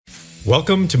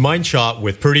Welcome to Mind Shot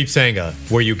with Pradeep Sangha,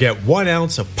 where you get 1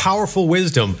 ounce of powerful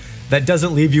wisdom that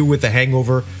doesn't leave you with the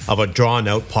hangover of a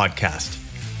drawn-out podcast.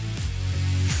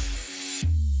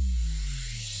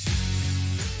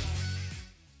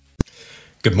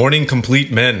 Good morning,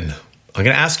 complete men. I'm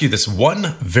going to ask you this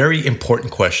one very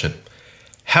important question.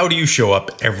 How do you show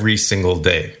up every single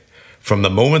day? From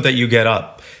the moment that you get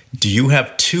up, do you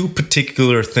have two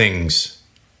particular things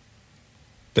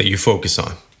that you focus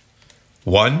on?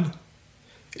 One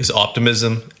is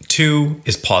optimism. Two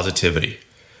is positivity.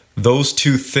 Those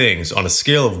two things, on a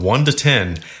scale of 1 to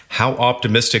 10, how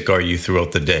optimistic are you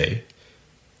throughout the day?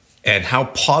 And how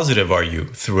positive are you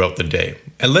throughout the day?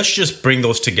 And let's just bring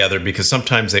those together because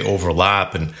sometimes they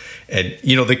overlap and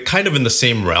they're kind of in the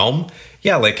same realm.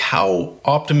 Yeah, like how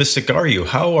optimistic are you?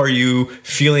 How are you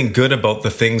feeling good about the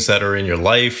things that are in your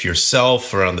life,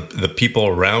 yourself, around the people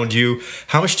around you?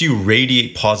 How much do you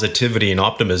radiate positivity and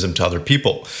optimism to other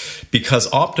people?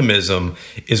 Because optimism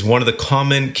is one of the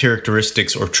common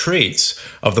characteristics or traits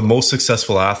of the most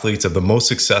successful athletes, of the most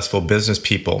successful business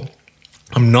people.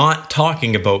 I'm not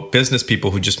talking about business people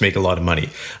who just make a lot of money.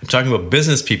 I'm talking about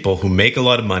business people who make a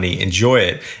lot of money, enjoy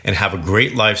it, and have a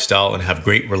great lifestyle and have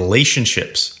great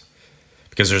relationships.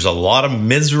 Because there's a lot of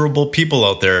miserable people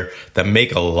out there that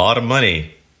make a lot of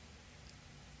money,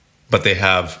 but they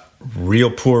have real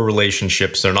poor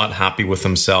relationships. They're not happy with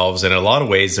themselves. And in a lot of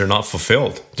ways, they're not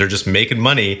fulfilled. They're just making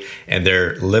money and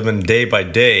they're living day by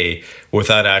day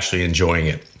without actually enjoying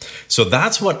it. So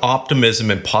that's what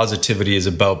optimism and positivity is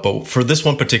about. But for this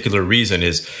one particular reason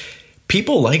is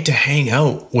people like to hang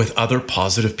out with other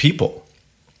positive people.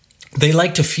 They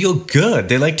like to feel good.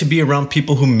 They like to be around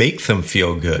people who make them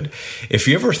feel good. If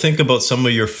you ever think about some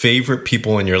of your favorite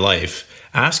people in your life,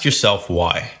 ask yourself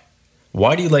why.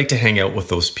 Why do you like to hang out with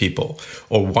those people?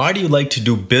 Or why do you like to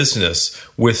do business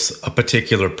with a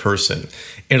particular person?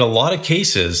 In a lot of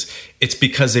cases, it's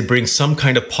because they bring some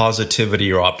kind of positivity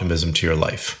or optimism to your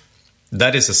life.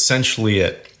 That is essentially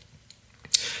it.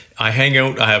 I hang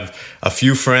out, I have a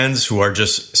few friends who are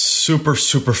just super,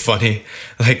 super funny.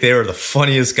 Like they are the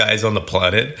funniest guys on the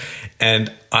planet.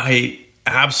 And I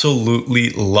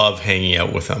absolutely love hanging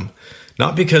out with them.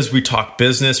 Not because we talk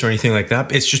business or anything like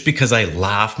that. It's just because I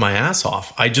laugh my ass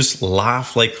off. I just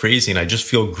laugh like crazy and I just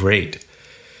feel great.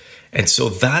 And so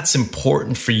that's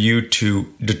important for you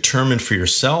to determine for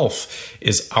yourself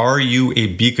is, are you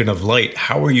a beacon of light?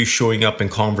 How are you showing up in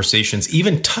conversations,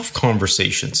 even tough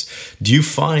conversations? Do you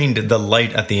find the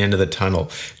light at the end of the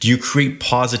tunnel? Do you create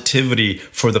positivity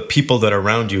for the people that are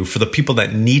around you, for the people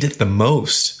that need it the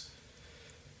most?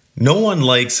 No one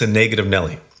likes a negative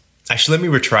Nelly. Actually, let me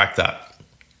retract that.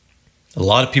 A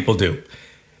lot of people do.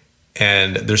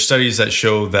 And there's studies that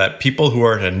show that people who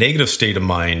are in a negative state of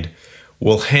mind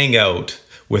will hang out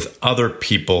with other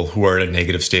people who are in a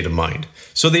negative state of mind.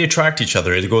 So they attract each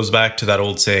other. It goes back to that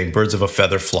old saying, birds of a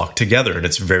feather flock together. And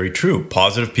it's very true.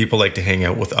 Positive people like to hang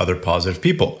out with other positive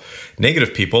people.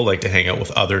 Negative people like to hang out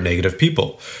with other negative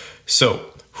people. So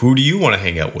who do you want to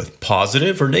hang out with?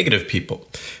 Positive or negative people?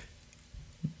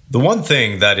 The one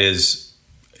thing that is,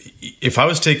 if I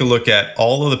was to take a look at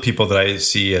all of the people that I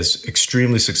see as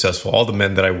extremely successful, all the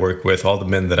men that I work with, all the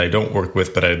men that I don't work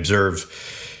with, but I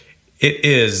observe, it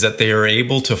is that they are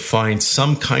able to find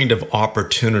some kind of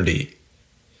opportunity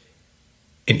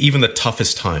in even the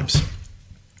toughest times.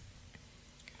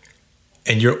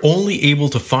 And you're only able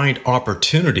to find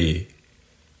opportunity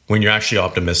when you're actually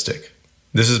optimistic.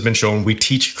 This has been shown. We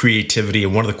teach creativity,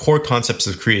 and one of the core concepts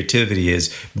of creativity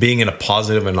is being in a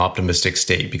positive and optimistic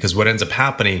state. Because what ends up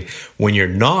happening when you're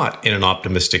not in an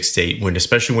optimistic state,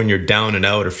 especially when you're down and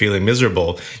out or feeling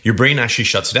miserable, your brain actually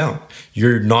shuts down.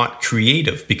 You're not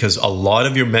creative because a lot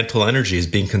of your mental energy is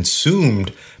being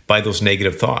consumed by those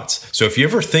negative thoughts. So if you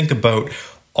ever think about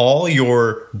all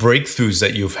your breakthroughs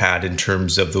that you've had in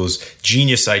terms of those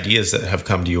genius ideas that have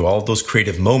come to you, all those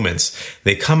creative moments,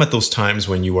 they come at those times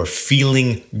when you are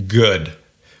feeling good,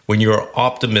 when you are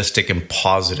optimistic and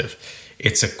positive.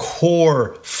 It's a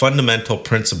core fundamental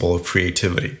principle of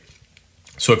creativity.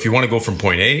 So if you want to go from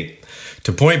point A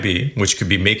to point B, which could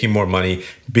be making more money,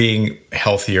 being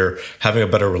healthier, having a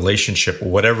better relationship,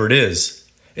 whatever it is,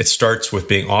 it starts with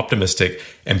being optimistic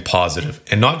and positive,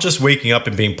 and not just waking up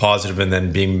and being positive and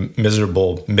then being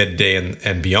miserable midday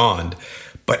and beyond,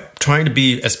 but trying to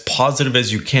be as positive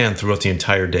as you can throughout the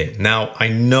entire day. Now, I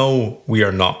know we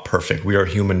are not perfect. We are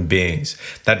human beings.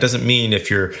 That doesn't mean if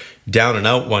you're down and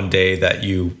out one day that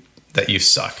you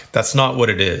suck. That's not what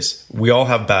it is. We all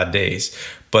have bad days.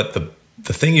 But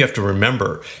the thing you have to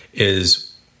remember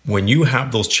is when you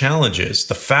have those challenges,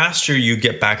 the faster you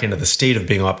get back into the state of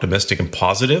being optimistic and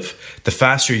positive, the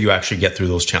faster you actually get through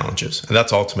those challenges. And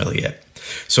that's ultimately it.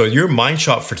 So your mind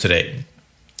shot for today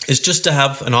is just to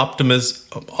have an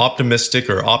optimistic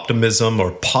or optimism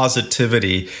or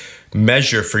positivity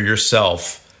measure for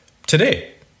yourself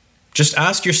today. Just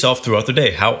ask yourself throughout the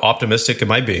day, how optimistic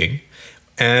am I being?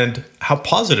 And how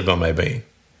positive am I being?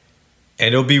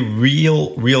 And it'll be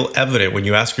real evident when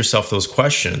you ask yourself those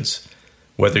questions,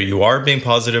 whether you are being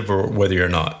positive or whether you're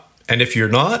not. And if you're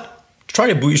not,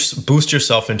 try to boost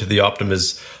yourself into the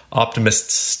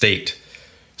optimist state.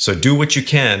 So do what you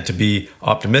can to be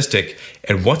optimistic.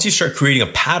 And once you start creating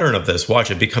a pattern of this,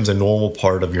 watch, it becomes a normal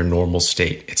part of your normal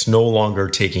state. It's no longer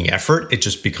taking effort. It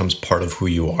just becomes part of who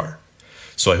you are.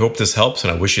 So I hope this helps,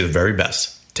 and I wish you the very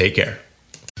best. Take care.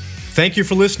 Thank you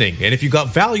for listening. And if you got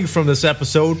value from this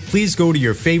episode, please go to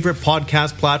your favorite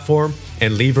podcast platform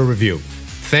and leave a review.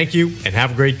 Thank you, and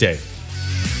have a great day.